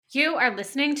You are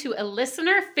listening to a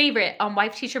listener favorite on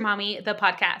Wife Teacher Mommy, the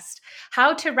podcast.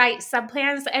 How to write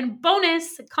subplans and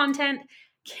bonus content.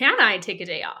 Can I take a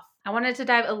day off? I wanted to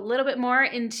dive a little bit more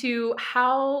into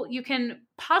how you can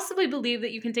possibly believe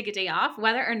that you can take a day off,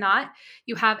 whether or not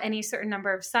you have any certain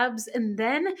number of subs. And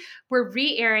then we're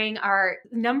re-airing our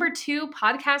number 2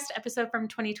 podcast episode from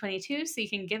 2022, so you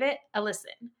can give it a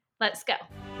listen. Let's go.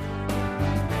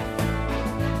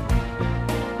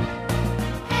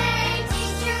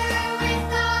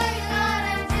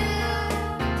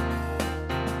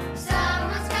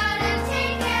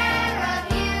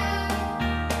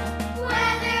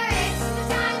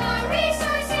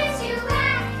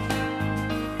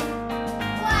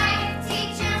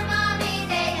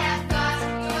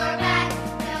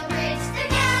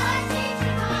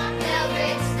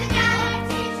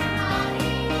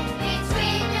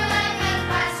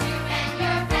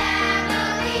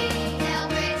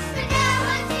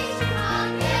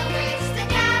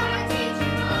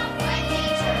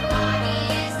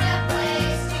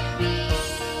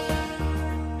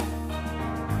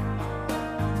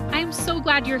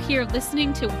 Glad you're here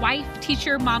listening to Wife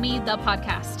Teacher Mommy, the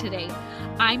podcast today.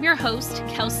 I'm your host,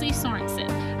 Kelsey Sorensen,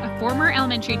 a former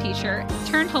elementary teacher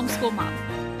turned homeschool mom.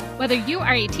 Whether you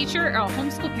are a teacher or a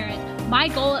homeschool parent, my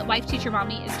goal at Wife Teacher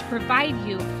Mommy is to provide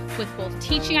you with both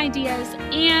teaching ideas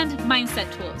and mindset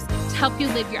tools to help you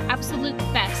live your absolute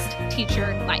best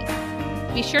teacher life.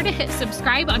 Be sure to hit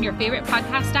subscribe on your favorite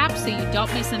podcast app so you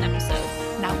don't miss an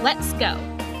episode. Now let's go.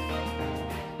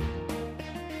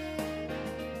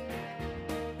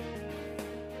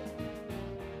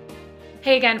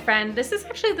 Hey again, friend. This is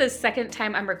actually the second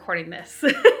time I'm recording this.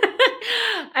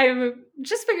 I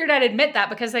just figured I'd admit that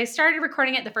because I started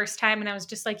recording it the first time and I was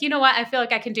just like, you know what? I feel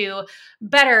like I can do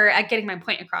better at getting my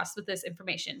point across with this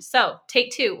information. So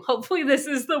take 2. Hopefully this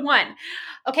is the one.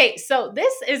 Okay, so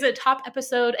this is a top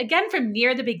episode, again, from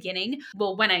near the beginning,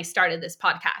 when I started this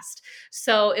podcast.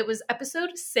 So it was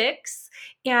episode 6,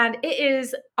 and it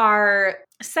is our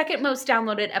second most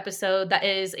downloaded episode that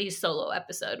is a solo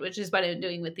episode, which is what I'm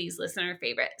doing with these listener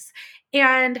favorites.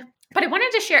 But I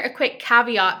wanted to share a quick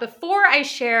caveat before I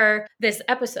share this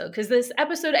episode, because this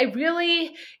episode, I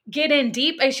really get in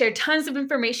deep. I share tons of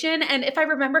information. And if I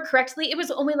remember correctly, it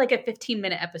was only like a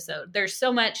 15-minute episode. There's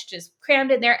so much just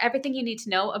crammed in there, everything you need to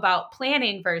know about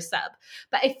planning for a sub.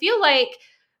 But I feel like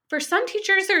for some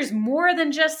teachers, there's more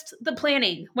than just the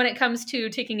planning when it comes to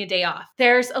taking a day off.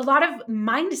 There's a lot of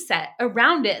mindset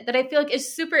around it that I feel like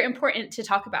is super important to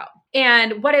talk about.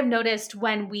 And what I've noticed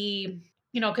when we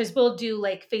because we'll do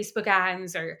like Facebook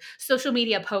ads or social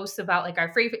media posts about like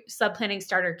our free sub planning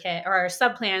starter kit or our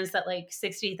sub plans that like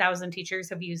 60,000 teachers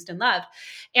have used and loved.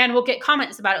 And we'll get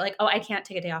comments about it like, oh, I can't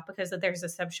take a day off because there's a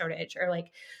sub shortage, or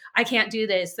like, I can't do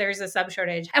this, there's a sub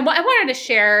shortage. And what I wanted to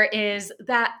share is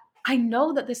that I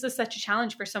know that this is such a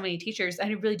challenge for so many teachers. And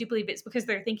I really do believe it's because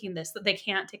they're thinking this, that they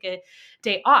can't take a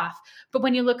day off. But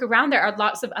when you look around, there are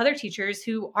lots of other teachers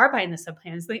who are buying the sub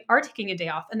plans. They are taking a day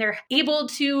off and they're able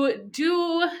to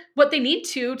do what they need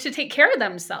to take care of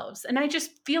themselves. And I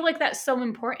just feel like that's so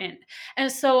important.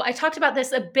 And so I talked about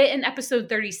this a bit in episode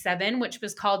 37, which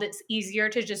was called It's Easier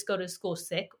to Just Go to School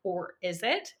Sick, or Is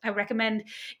It? I recommend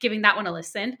giving that one a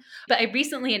listen. But I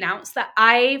recently announced that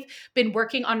I've been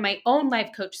working on my own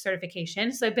life coach certification.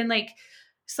 So I've been like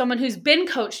someone who's been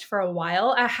coached for a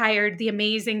while. I hired the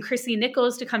amazing Chrissy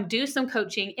Nichols to come do some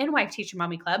coaching in Wife Teacher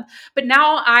Mommy Club. But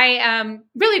now I am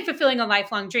really fulfilling a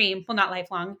lifelong dream. Well, not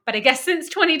lifelong, but I guess since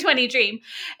 2020 dream,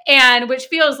 and which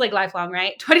feels like lifelong,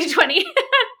 right? 2020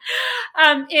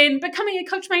 in becoming a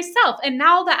coach myself. And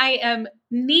now that I am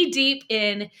knee deep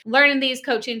in learning these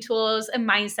coaching tools and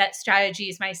mindset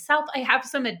strategies myself, I have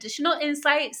some additional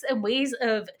insights and ways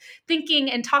of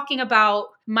thinking and talking about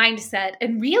mindset,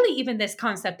 and really even this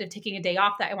concept of taking a day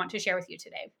off that I want to share with you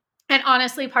today. And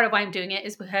honestly, part of why I'm doing it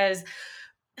is because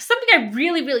something I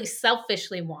really, really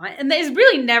selfishly want, and that is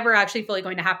really never actually fully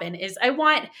going to happen, is I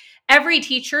want every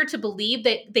teacher to believe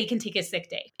that they can take a sick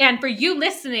day. And for you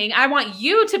listening, I want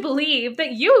you to believe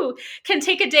that you can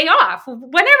take a day off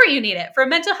whenever you need it, for a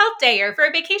mental health day or for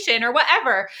a vacation or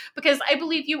whatever, because I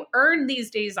believe you earn these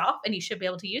days off and you should be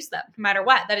able to use them no matter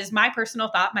what. That is my personal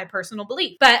thought, my personal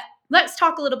belief. But let's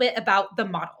talk a little bit about the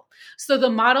model. So the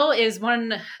model is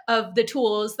one of the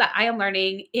tools that I am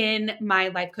learning in my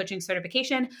life coaching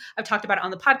certification. I've talked about it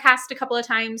on the podcast a couple of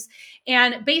times.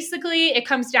 And basically it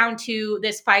comes down to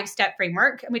this 5-step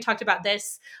framework. And we talked about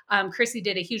this. Chrissy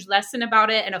did a huge lesson about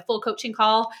it and a full coaching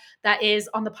call that is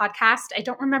on the podcast. I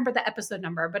don't remember the episode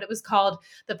number, but it was called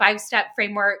the 5-step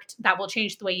framework that will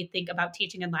change the way you think about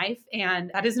teaching in life.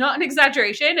 And that is not an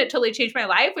exaggeration. It totally changed my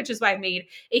life, which is why I made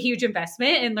a huge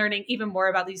investment in learning even more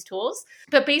about these tools.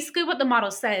 But basically what the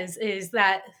model says is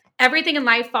that everything in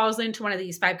life falls into one of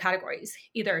these 5 categories,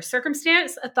 either a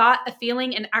circumstance, a thought, a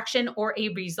feeling, an action, or a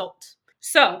result.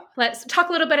 So let's talk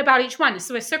a little bit about each one.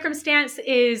 So a circumstance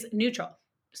is neutral.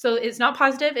 So it's not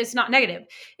positive, it's not negative.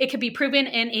 It could be proven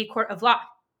in a court of law,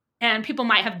 and people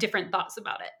might have different thoughts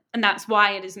about it. And that's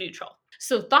why it is neutral.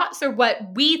 So thoughts are what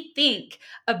we think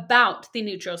about the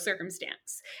neutral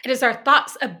circumstance. It is our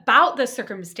thoughts about the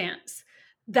circumstance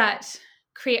that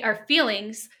create our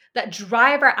feelings, that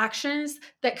drive our actions,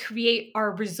 that create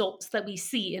our results that we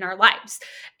see in our lives.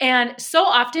 And so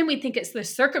often we think it's the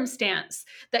circumstance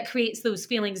that creates those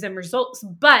feelings and results.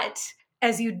 But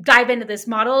as you dive into this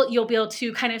model, you'll be able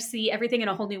to kind of see everything in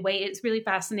a whole new way. It's really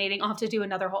fascinating. I'll have to do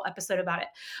another whole episode about it.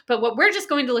 But what we're just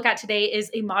going to look at today is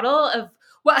a model of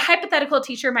what a hypothetical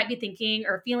teacher might be thinking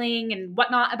or feeling and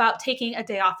whatnot about taking a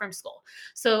day off from school.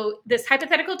 So this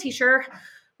hypothetical teacher,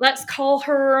 let's call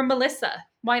her Melissa.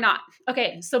 Why not?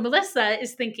 Okay, so Melissa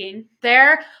is thinking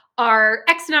there are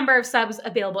X number of subs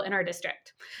available in our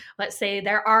district. Let's say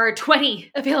there are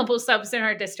 20 available subs in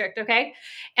our district, okay?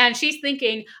 And she's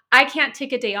thinking, I can't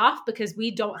take a day off because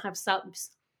we don't have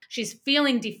subs. She's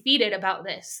feeling defeated about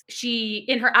this.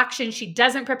 In her action, she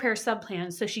doesn't prepare sub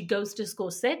plans, so she goes to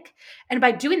school sick. And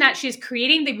by doing that, she's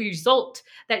creating the result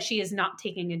that she is not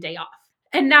taking a day off.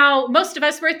 And now most of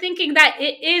us were thinking that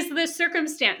it is the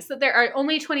circumstance that there are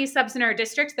only 20 subs in our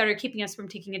district that are keeping us from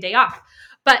taking a day off.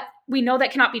 But we know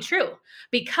that cannot be true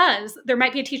because there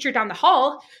might be a teacher down the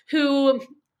hall who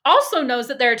also knows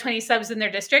that there are 20 subs in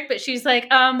their district, but she's like,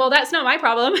 well, that's not my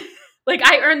problem. Like,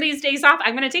 I earned these days off.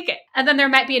 I'm going to take it. And then there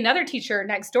might be another teacher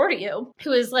next door to you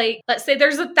who is like, let's say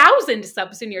there's 1,000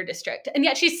 subs in your district. And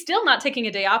yet she's still not taking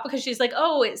a day off because she's like,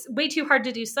 oh, it's way too hard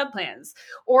to do sub plans.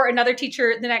 Or another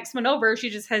teacher, the next one over, she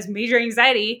just has major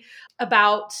anxiety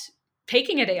about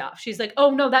taking a day off. She's like, oh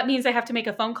no, that means I have to make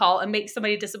a phone call and make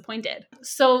somebody disappointed.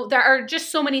 So there are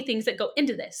just so many things that go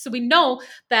into this. So we know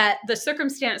that the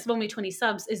circumstance of only 20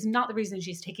 subs is not the reason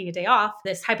she's taking a day off.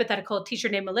 This hypothetical teacher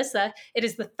named Melissa, it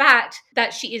is the fact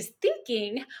that she is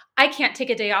thinking, I can't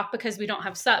take a day off because we don't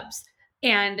have subs.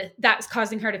 And that's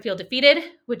causing her to feel defeated,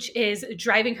 which is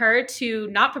driving her to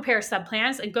not prepare sub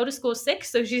plans and go to school sick.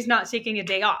 So she's not taking a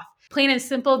day off. Plain and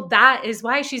simple, that is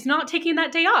why she's not taking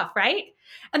that day off, right?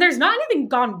 And there's not anything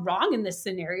gone wrong in this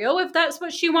scenario. If that's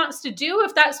what she wants to do,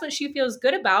 if that's what she feels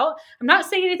good about, I'm not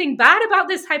saying anything bad about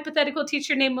this hypothetical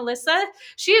teacher named Melissa.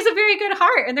 She has a very good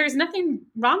heart and there's nothing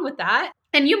wrong with that.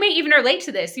 And you may even relate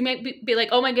to this. You might be like,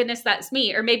 oh my goodness, that's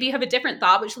me. Or maybe you have a different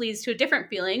thought, which leads to a different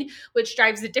feeling, which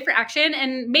drives a different action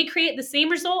and may create the same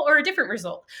result or a different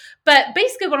result. But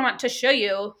basically what I want to show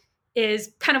you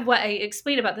is kind of what I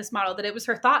explained about this model, that it was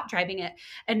her thought driving it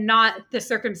and not the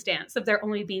circumstance of there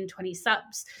only being 20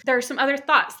 subs. There are some other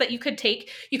thoughts that you could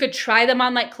take. You could try them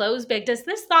on like clothes. Be like, does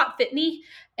this thought fit me?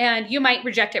 And you might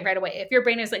reject it right away. If your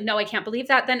brain is like, no, I can't believe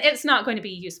that, then it's not going to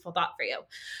be a useful thought for you.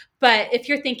 But if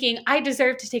you're thinking, I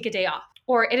deserve to take a day off,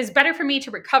 or it is better for me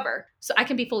to recover so I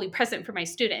can be fully present for my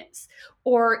students,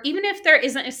 or even if there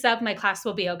isn't a sub, my class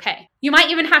will be okay. You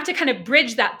might even have to kind of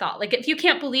bridge that thought. Like if you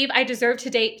can't believe I deserve to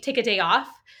take a day off,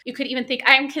 you could even think,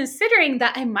 I'm considering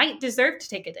that I might deserve to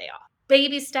take a day off.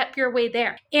 Baby step your way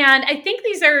there. And I think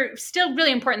these are still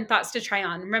really important thoughts to try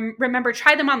on. Remember,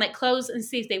 try them on like clothes and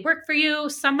see if they work for you.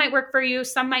 Some might work for you,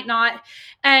 some might not.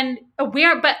 And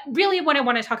but really what I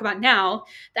want to talk about now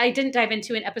that I didn't dive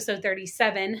into in episode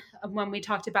 37 when we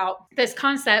talked about this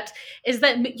concept is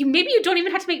that maybe you don't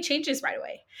even have to make changes right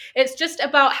away. It's just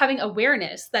about having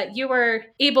awareness that you are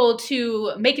able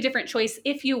to make a different choice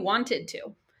if you wanted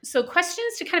to. So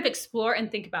questions to kind of explore and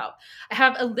think about. I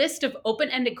have a list of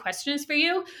open-ended questions for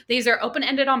you. These are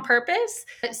open-ended on purpose.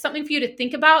 It's something for you to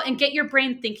think about and get your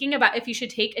brain thinking about if you should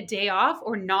take a day off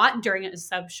or not during a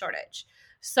sub shortage.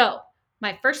 So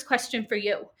my first question for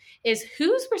you is,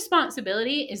 whose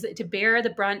responsibility is it to bear the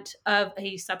brunt of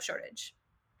a sub shortage?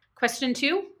 Question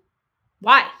 2,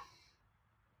 why?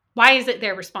 Why is it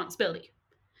their responsibility?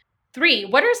 3,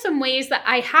 what are some ways that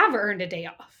I have earned a day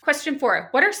off? Question 4,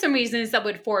 what are some reasons that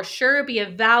would for sure be a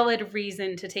valid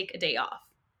reason to take a day off?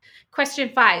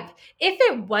 Question 5, if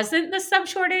it wasn't the sub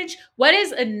shortage, what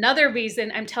is another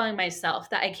reason I'm telling myself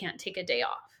that I can't take a day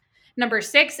off? Number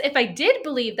 6, if I did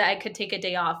believe that I could take a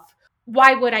day off,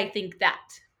 why would I think that?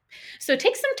 So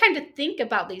take some time to think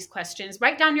about these questions.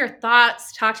 Write down your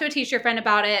thoughts, talk to a teacher friend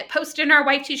about it, post in our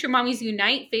Wife Teacher Mommies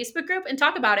Unite Facebook group and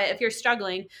talk about it if you're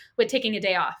struggling with taking a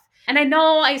day off. And I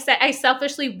know I said I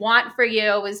selfishly want for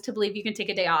you is to believe you can take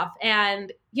a day off.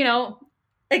 And,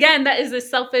 again, that is a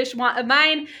selfish want of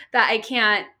mine that I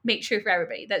can't make true for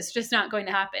everybody. That's just not going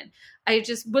to happen. I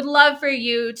just would love for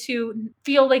you to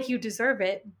feel like you deserve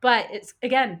it, but it's,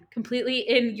 again, completely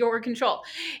in your control.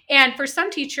 And for some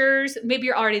teachers, maybe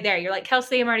you're already there. You're like,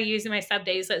 Kelsey, I'm already using my sub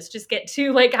days. Let's just get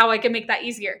to like how I can make that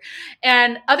easier.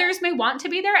 And others may want to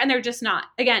be there and they're just not.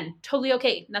 Again, totally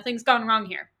okay. Nothing's gone wrong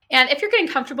here. And if you're getting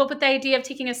comfortable with the idea of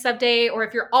taking a sub day, or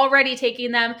if you're already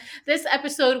taking them, this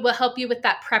episode will help you with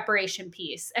that preparation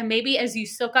piece. And maybe as you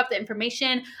soak up the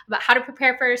information about how to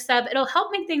prepare for a sub, it'll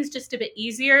help make things just a bit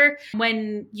easier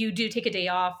when you do take a day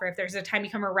off, or if there's a time you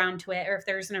come around to it, or if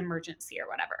there's an emergency or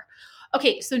whatever.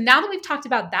 Okay, so now that we've talked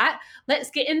about that,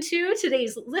 let's get into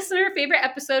today's listener favorite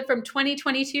episode from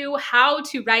 2022, How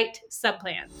to Write Sub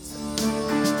Plans.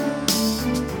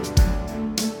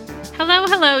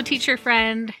 Hello, teacher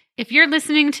friend. If you're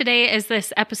listening today as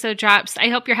this episode drops, I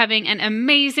hope you're having an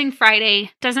amazing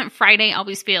Friday. Doesn't Friday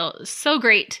always feel so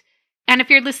great? And if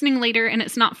you're listening later and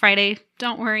it's not Friday,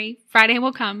 don't worry, Friday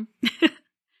will come.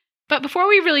 But before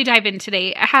we really dive in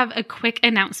today, I have a quick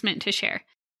announcement to share.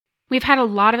 We've had a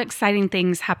lot of exciting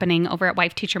things happening over at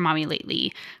Wife Teacher Mommy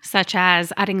lately, such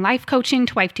as adding life coaching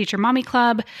to Wife Teacher Mommy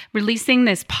Club, releasing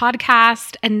this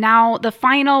podcast, and now the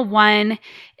final one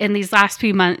in these last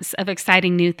few months of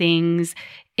exciting new things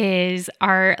is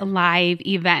our live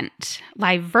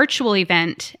virtual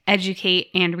event, Educate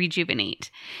and Rejuvenate.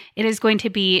 It is going to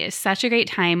be such a great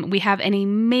time. We have an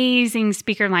amazing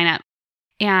speaker lineup,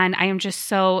 and I am just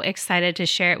so excited to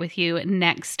share it with you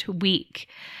next week.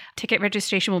 Ticket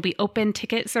registration will be open.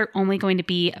 Tickets are only going to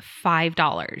be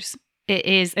 $5. It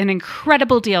is an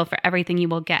incredible deal for everything you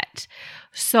will get.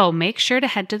 So make sure to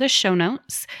head to the show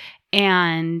notes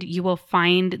and you will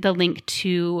find the link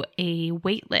to a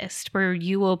wait list where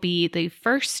you will be the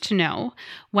first to know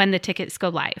when the tickets go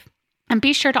live. And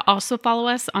be sure to also follow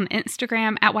us on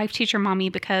Instagram at Wife Teacher Mommy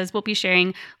because we'll be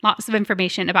sharing lots of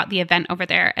information about the event over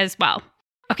there as well.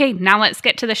 Okay, now let's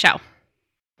get to the show.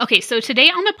 Okay, so today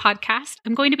on the podcast,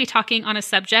 I'm going to be talking on a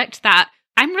subject that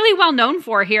I'm really well known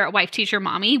for here at Wife Teacher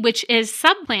Mommy, which is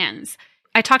sub plans.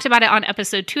 I talked about it on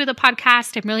episode 2 of the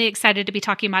podcast. I'm really excited to be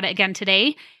talking about it again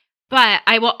today. But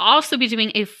I will also be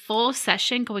doing a full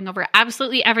session going over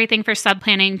absolutely everything for sub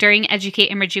planning during Educate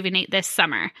and Rejuvenate this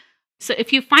summer. So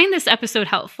if you find this episode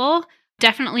helpful,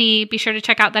 definitely be sure to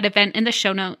check out that event in the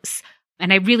show notes.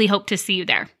 And I really hope to see you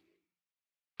there.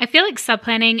 I feel like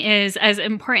sub-planning is as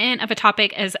important of a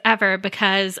topic as ever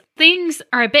because things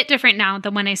are a bit different now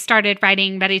than when I started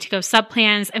writing ready-to-go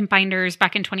sub-plans and binders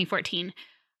back in 2014.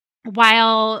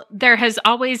 While there has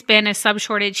always been a sub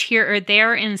shortage here or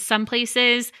there in some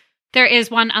places, there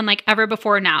is one unlike ever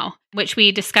before now, which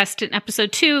we discussed in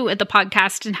episode 2 of the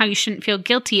podcast and how you shouldn't feel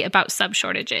guilty about sub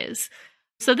shortages.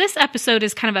 So this episode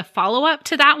is kind of a follow-up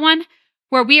to that one,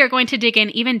 where we are going to dig in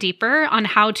even deeper on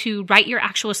how to write your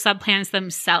actual sub plans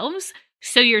themselves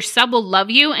so your sub will love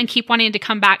you and keep wanting to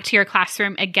come back to your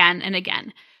classroom again and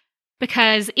again.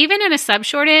 Because even in a sub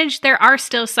shortage, there are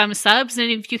still some subs, and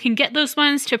if you can get those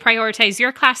ones to prioritize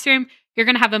your classroom, you're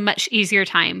going to have a much easier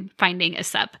time finding a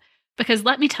sub. Because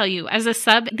let me tell you, as a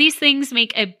sub, these things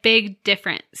make a big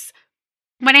difference.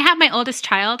 When I had my oldest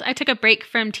child, I took a break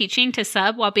from teaching to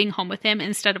sub while being home with him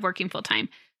instead of working full-time.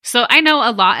 So I know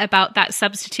a lot about that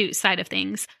substitute side of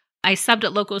things. I subbed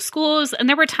at local schools, and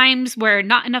there were times where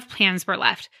not enough plans were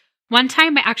left. One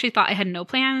time, I actually thought I had no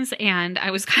plans, and I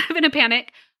was kind of in a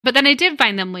panic, but then I did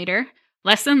find them later.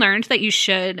 Lesson learned that you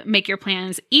should make your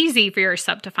plans easy for your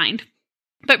sub to find.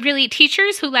 But really,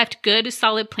 teachers who left good,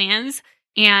 solid plans,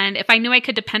 and if I knew I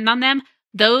could depend on them,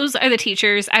 those are the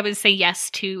teachers I would say yes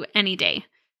to any day.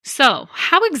 So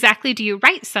how exactly do you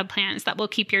write sub plans that will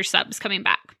keep your subs coming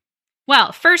back?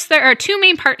 Well, first, there are 2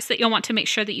 main parts that you'll want to make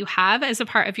sure that you have as a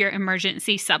part of your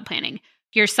emergency sub planning: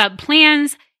 your sub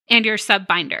plans and your sub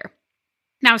binder.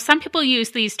 Now, some people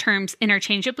use these terms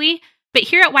interchangeably, but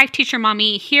here at Wife Teacher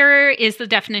Mommy, here is the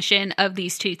definition of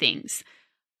these 2 things.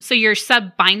 So your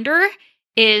sub binder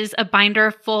is a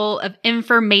binder full of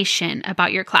information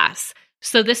about your class.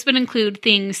 So this would include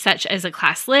things such as a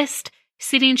class list,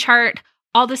 seating chart,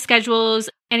 all the schedules,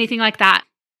 anything like that.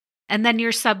 And then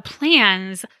your sub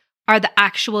plans are the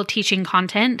actual teaching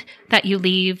content that you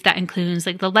leave that includes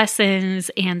like the lessons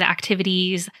and the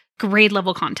activities, grade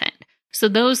level content. So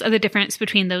those are the difference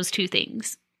between those 2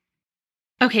 things.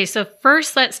 Okay, so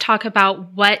first let's talk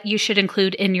about what you should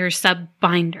include in your sub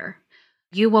binder.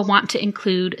 You will want to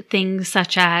include things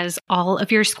such as all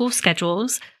of your school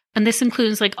schedules, and this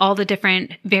includes like all the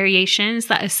different variations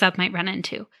that a sub might run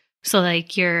into. So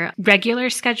like your regular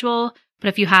schedule, but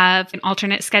if you have an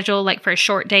alternate schedule, like for a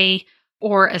short day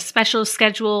or a special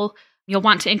schedule, you'll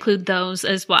want to include those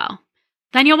as well.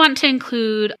 Then you'll want to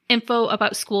include info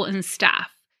about school and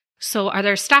staff. So are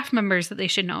there staff members that they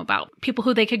should know about? People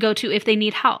who they could go to if they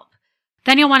need help?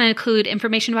 Then you'll want to include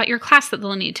information about your class that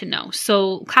they'll need to know.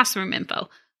 So classroom info,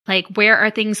 like where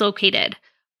are things located?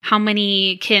 How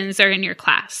many kids are in your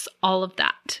class? All of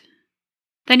that.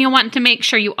 Then you'll want to make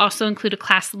sure you also include a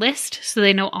class list so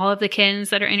they know all of the kids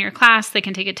that are in your class. They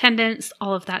can take attendance,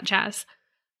 all of that jazz.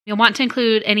 You'll want to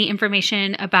include any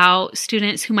information about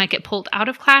students who might get pulled out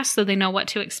of class so they know what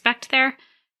to expect there.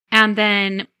 And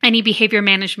then any behavior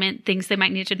management things they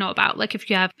might need to know about, like if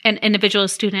you have an individual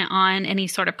student on any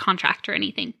sort of contract or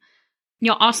anything.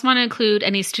 You'll also want to include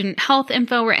any student health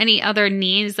info or any other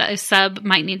needs that a sub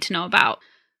might need to know about.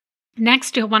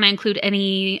 Next, you'll want to include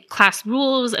any class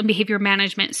rules and behavior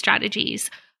management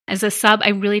strategies. As a sub,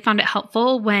 I really found it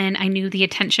helpful when I knew the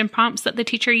attention prompts that the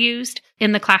teacher used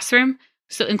in the classroom.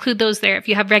 So include those there. If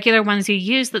you have regular ones you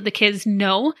use that the kids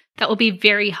know, that will be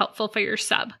very helpful for your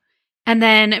sub. And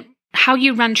then how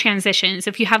you run transitions.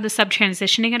 If you have the sub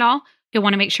transitioning at all, you'll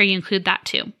want to make sure you include that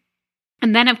too.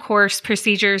 And then, of course,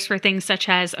 procedures for things such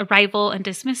as arrival and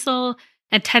dismissal,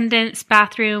 attendance,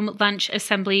 bathroom, lunch,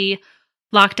 assembly,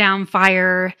 lockdown,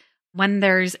 fire, when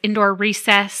there's indoor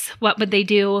recess, what would they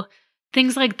do?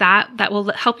 Things like that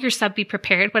will help your sub be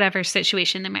prepared, whatever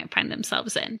situation they might find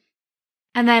themselves in.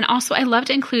 And then also, I love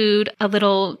to include a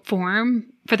little form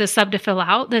for the sub to fill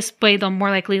out. This way, they'll more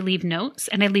likely leave notes,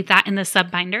 and I leave that in the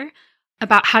sub binder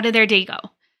about how did their day go.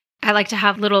 I like to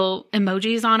have little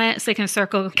emojis on it so they can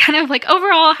circle kind of like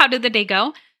overall, how did the day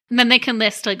go? And then they can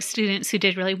list like students who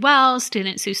did really well,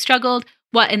 students who struggled,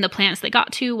 what in the plans they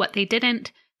got to, what they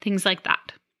didn't, things like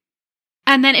that.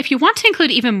 And then if you want to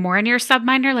include even more in your sub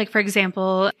binder, like for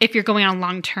example, if you're going on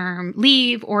long-term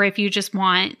leave, or if you just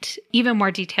want even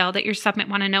more detail that your sub might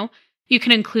want to know, you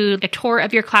can include a tour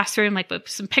of your classroom, like with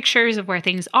some pictures of where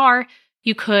things are.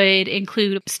 You could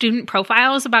include student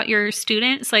profiles about your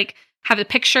students, like have a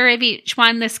picture of each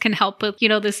one. This can help with, the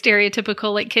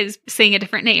stereotypical like kids saying a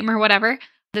different name or whatever.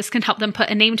 This can help them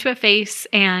put a name to a face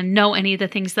and know any of the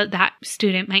things that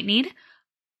student might need.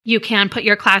 You can put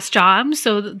your class job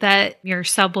so that your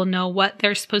sub will know what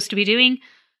they're supposed to be doing.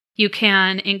 You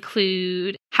can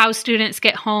include how students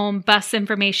get home, bus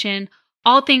information.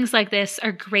 All things like this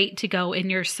are great to go in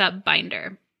your sub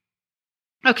binder.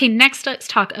 Okay, next let's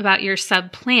talk about your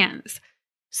sub plans.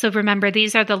 So remember,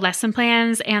 these are the lesson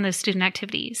plans and the student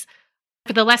activities.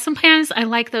 For the lesson plans, I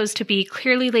like those to be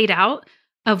clearly laid out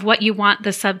of what you want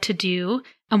the sub to do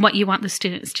and what you want the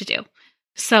students to do.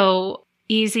 So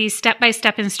easy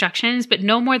step-by-step instructions, but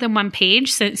no more than one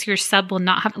page since your sub will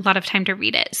not have a lot of time to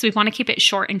read it. So we want to keep it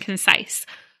short and concise.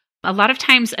 A lot of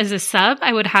times as a sub,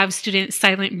 I would have students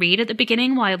silent read at the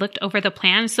beginning while I looked over the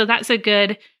plan. So that's a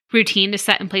good routine to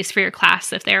set in place for your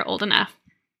class if they're old enough.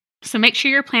 So make sure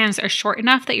your plans are short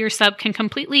enough that your sub can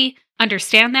completely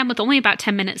understand them with only about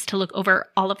 10 minutes to look over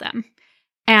all of them.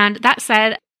 And that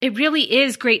said, it really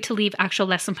is great to leave actual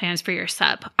lesson plans for your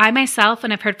sub. I myself,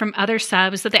 and I've heard from other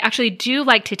subs, that they actually do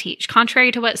like to teach.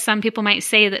 Contrary to what some people might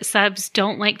say that subs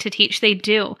don't like to teach, they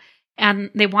do.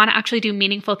 And they want to actually do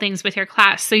meaningful things with your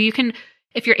class. So you can,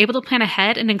 if you're able to plan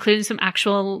ahead and include some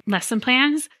actual lesson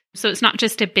plans, so it's not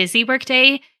just a busy work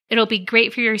day, it'll be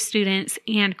great for your students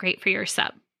and great for your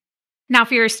sub. Now,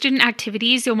 for your student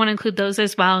activities, you'll want to include those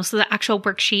as well. So the actual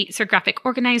worksheets or graphic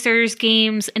organizers,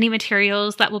 games, any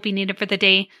materials that will be needed for the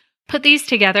day, put these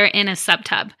together in a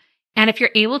subtub. And if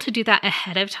you're able to do that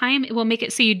ahead of time, it will make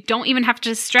it so you don't even have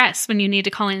to stress when you need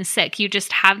to call in sick. You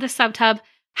just have the subtub,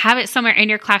 have it somewhere in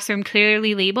your classroom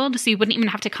clearly labeled so you wouldn't even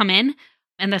have to come in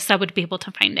and the sub would be able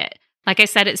to find it. Like I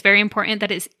said, it's very important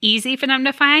that it's easy for them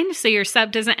to find so your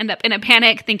sub doesn't end up in a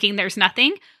panic thinking there's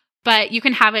nothing. But you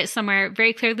can have it somewhere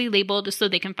very clearly labeled so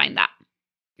they can find that.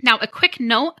 Now, a quick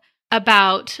note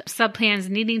about subplans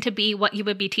needing to be what you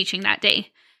would be teaching that day.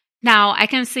 Now, I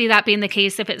can see that being the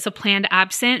case if it's a planned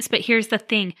absence, but here's the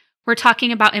thing. We're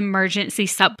talking about emergency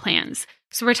subplans.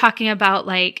 So we're talking about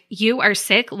like you are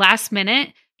sick last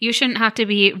minute. You shouldn't have to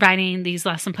be writing these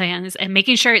lesson plans and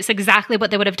making sure it's exactly what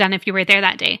they would have done if you were there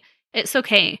that day. It's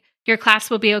okay. Your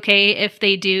class will be okay if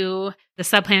they do the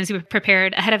subplans you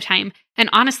prepared ahead of time. And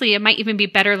honestly, it might even be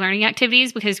better learning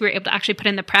activities because we were able to actually put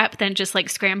in the prep than just like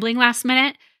scrambling last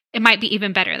minute. It might be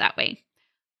even better that way.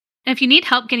 And if you need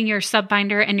help getting your sub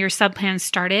binder and your sub plans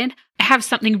started, I have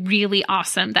something really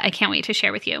awesome that I can't wait to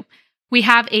share with you. We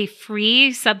have a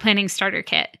free sub planning starter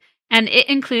kit, and it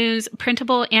includes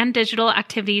printable and digital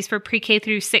activities for pre-K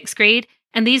through 6th grade.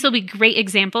 And these will be great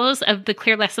examples of the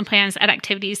clear lesson plans and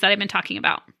activities that I've been talking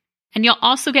about. And you'll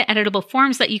also get editable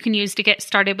forms that you can use to get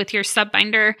started with your sub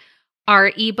binder,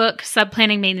 our ebook, Sub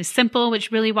Planning Made Simple,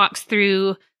 which really walks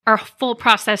through our full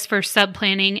process for sub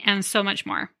planning and so much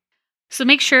more. So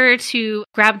make sure to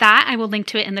grab that. I will link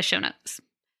to it in the show notes.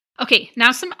 Okay,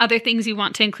 now some other things you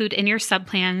want to include in your sub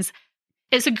plans.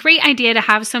 It's a great idea to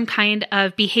have some kind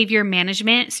of behavior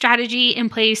management strategy in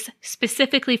place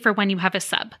specifically for when you have a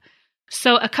sub.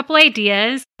 So a couple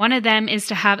ideas. One of them is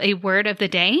to have a word of the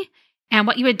day. And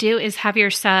what you would do is have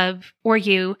your sub or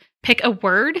you pick a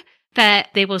word that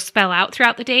they will spell out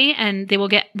throughout the day, and they will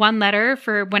get one letter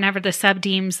for whenever the sub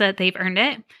deems that they've earned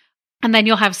it. And then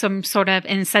you'll have some sort of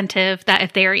incentive that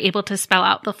if they are able to spell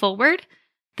out the full word,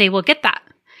 they will get that.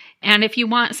 And if you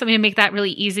want something to make that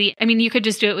really easy, I mean, you could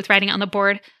just do it with writing it on the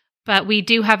board, but we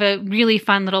do have a really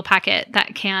fun little packet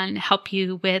that can help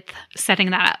you with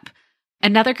setting that up.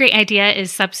 Another great idea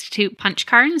is substitute punch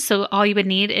cards. So all you would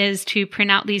need is to print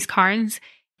out these cards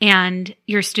and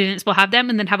your students will have them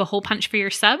and then have a hole punch for your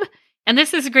sub. And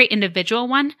this is a great individual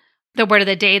one. The word of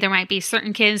the day, there might be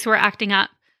certain kids who are acting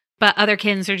up, but other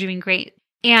kids are doing great.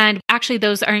 And actually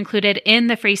those are included in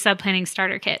the free sub planning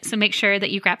starter kit. So make sure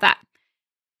that you grab that.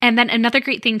 And then another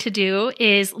great thing to do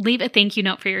is leave a thank you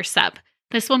note for your sub.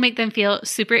 This will make them feel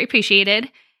super appreciated,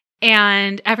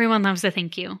 and everyone loves a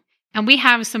thank you. And we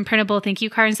have some printable thank you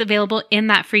cards available in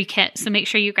that free kit. So make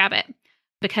sure you grab it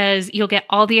because you'll get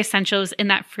all the essentials in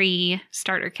that free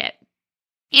starter kit.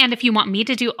 And if you want me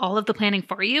to do all of the planning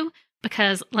for you,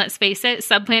 because let's face it,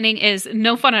 sub planning is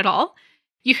no fun at all,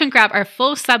 you can grab our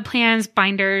full sub plans,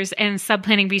 binders, and sub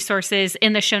planning resources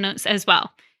in the show notes as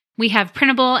well. We have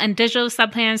printable and digital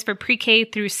sub plans for pre-K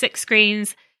through 6th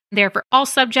grades. They're for all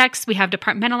subjects. We have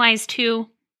departmentalized too.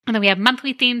 And then we have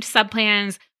monthly themed sub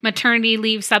plans, maternity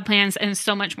leave sub plans, and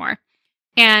so much more.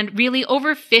 And really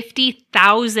over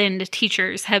 50,000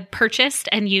 teachers have purchased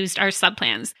and used our sub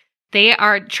plans. They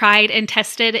are tried and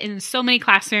tested in so many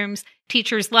classrooms.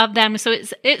 Teachers love them. So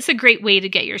it's a great way to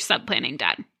get your sub planning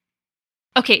done.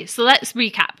 Okay, so let's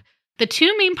recap. The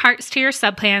two main parts to your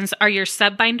sub plans are your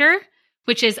sub binder,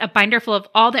 which is a binder full of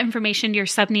all the information your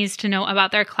sub needs to know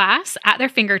about their class at their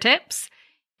fingertips,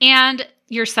 and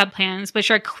your sub plans,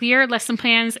 which are clear lesson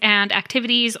plans and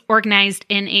activities organized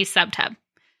in a subtab.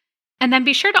 And then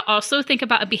be sure to also think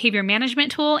about a behavior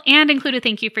management tool and include a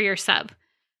thank you for your sub.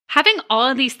 Having all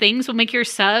of these things will make your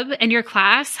sub and your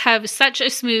class have such a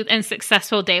smooth and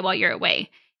successful day while you're away.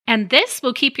 And this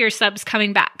will keep your subs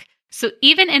coming back. So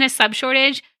even in a sub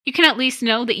shortage, you can at least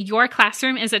know that your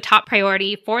classroom is a top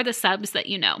priority for the subs that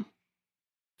you know.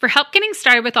 For help getting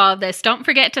started with all of this, don't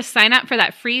forget to sign up for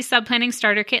that free sub planning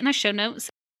starter kit in the show notes.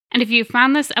 And if you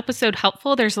found this episode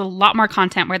helpful, there's a lot more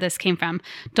content where this came from.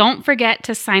 Don't forget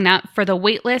to sign up for the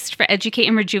waitlist for Educate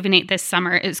and Rejuvenate this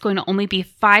summer. It's going to only be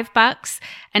 $5,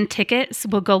 and tickets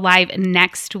will go live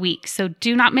next week. So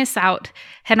do not miss out.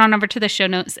 Head on over to the show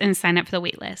notes and sign up for the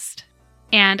waitlist.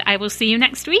 And I will see you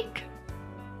next week.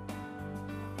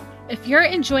 If you're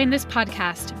enjoying this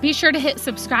podcast, be sure to hit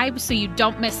subscribe so you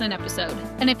don't miss an episode.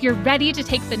 And if you're ready to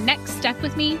take the next step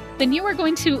with me, then you are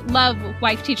going to love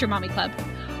Wife Teacher Mommy Club.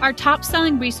 Our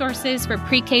top-selling resources for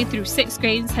pre-K through 6th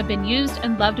grades have been used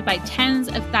and loved by tens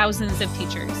of thousands of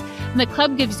teachers. And the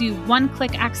club gives you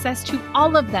one-click access to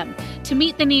all of them to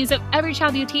meet the needs of every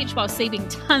child you teach while saving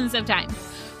tons of time.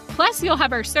 Plus, you'll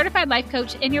have our certified life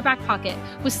coach in your back pocket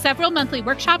with several monthly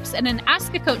workshops and an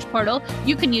Ask a Coach portal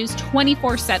you can use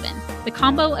 24/7. The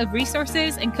combo of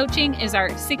resources and coaching is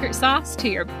our secret sauce to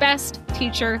your best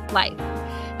teacher life.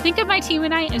 Think of my team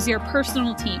and I as your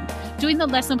personal team, doing the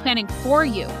lesson planning for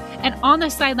you and on the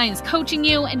sidelines coaching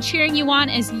you and cheering you on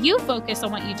as you focus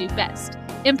on what you do best,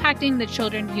 impacting the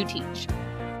children you teach.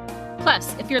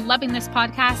 Plus, if you're loving this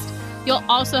podcast, you'll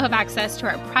also have access to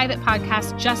our private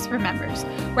podcast just for members,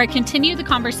 where I continue the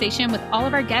conversation with all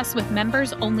of our guests with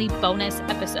members-only bonus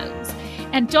episodes.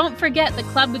 And don't forget the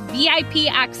club with VIP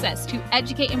access to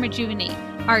Educate and Rejuvenate,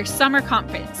 our summer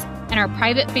conference, and our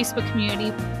private Facebook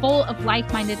community full of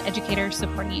like-minded educators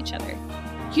supporting each other.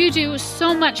 You do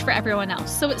so much for everyone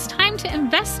else, so it's time to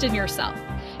invest in yourself.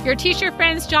 Your teacher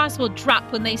friends' jaws will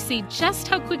drop when they see just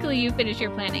how quickly you finish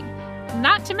your planning.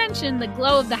 Not to mention the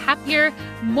glow of the happier,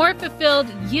 more fulfilled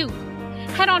you.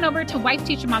 Head on over to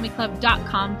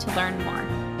wifeteachermommyclub.com to learn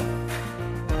more.